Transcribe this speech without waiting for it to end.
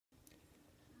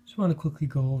Just want to quickly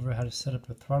go over how to set up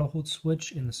the throttle hold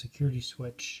switch and the security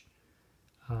switch.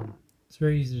 It's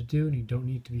very easy to do, and you don't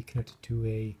need to be connected to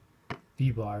a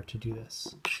V-bar to do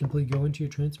this. Simply go into your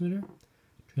transmitter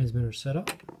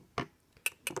setup.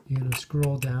 You're going to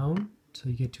scroll down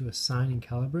until you get to assign and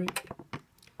calibrate.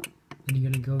 Then you're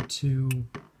going to go to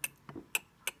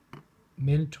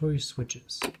mandatory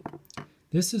switches.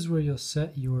 This is where you'll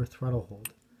set your throttle hold.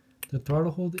 The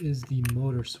throttle hold is the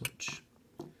motor switch.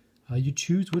 You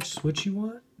choose which switch you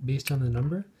want based on the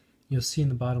number. You'll see in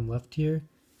the bottom left here,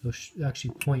 it'll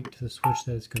actually point to the switch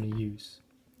that it's going to use.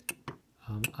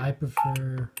 I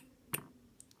prefer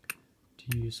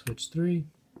to use switch 3,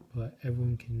 but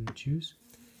everyone can choose.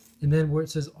 And then where it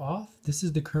says off, this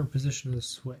is the current position of the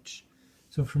switch.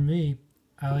 So for me,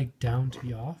 I like down to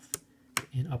be off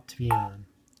and up to be on.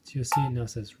 So you'll see it now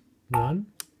says run,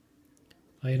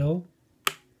 idle,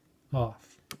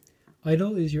 off.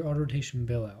 Idle is your auto rotation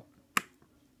bailout.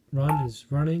 Run is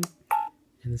running,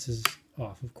 and this is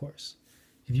off, of course.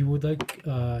 If you would like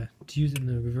to use it in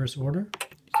the reverse order,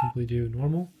 you simply do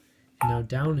normal, and now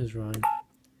down is run,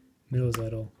 middle is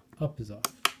idle, up is off.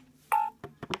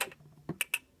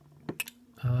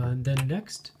 And then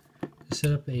next, to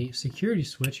set up a security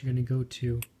switch, you're going to go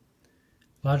to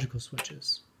logical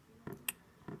switches.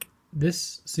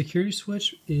 This security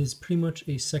switch is pretty much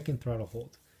a second throttle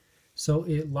hold. So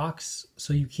it locks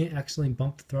so you can't accidentally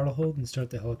bump the throttle hold and start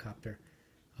the helicopter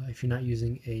if you're not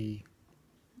using a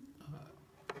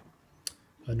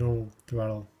normal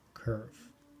throttle curve.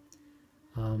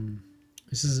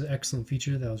 This is an excellent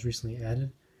feature that was recently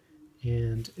added,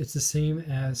 and it's the same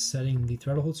as setting the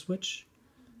throttle hold switch.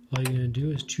 All you're going to do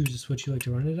is choose the switch you like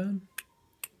to run it on,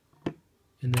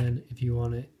 and then if you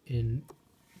want it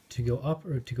to go up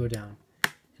or to go down.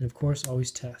 And of course, always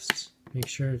test. Make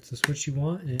sure it's the switch you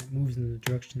want and it moves in the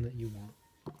direction that you want.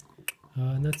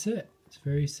 And that's it. It's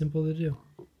very simple to do.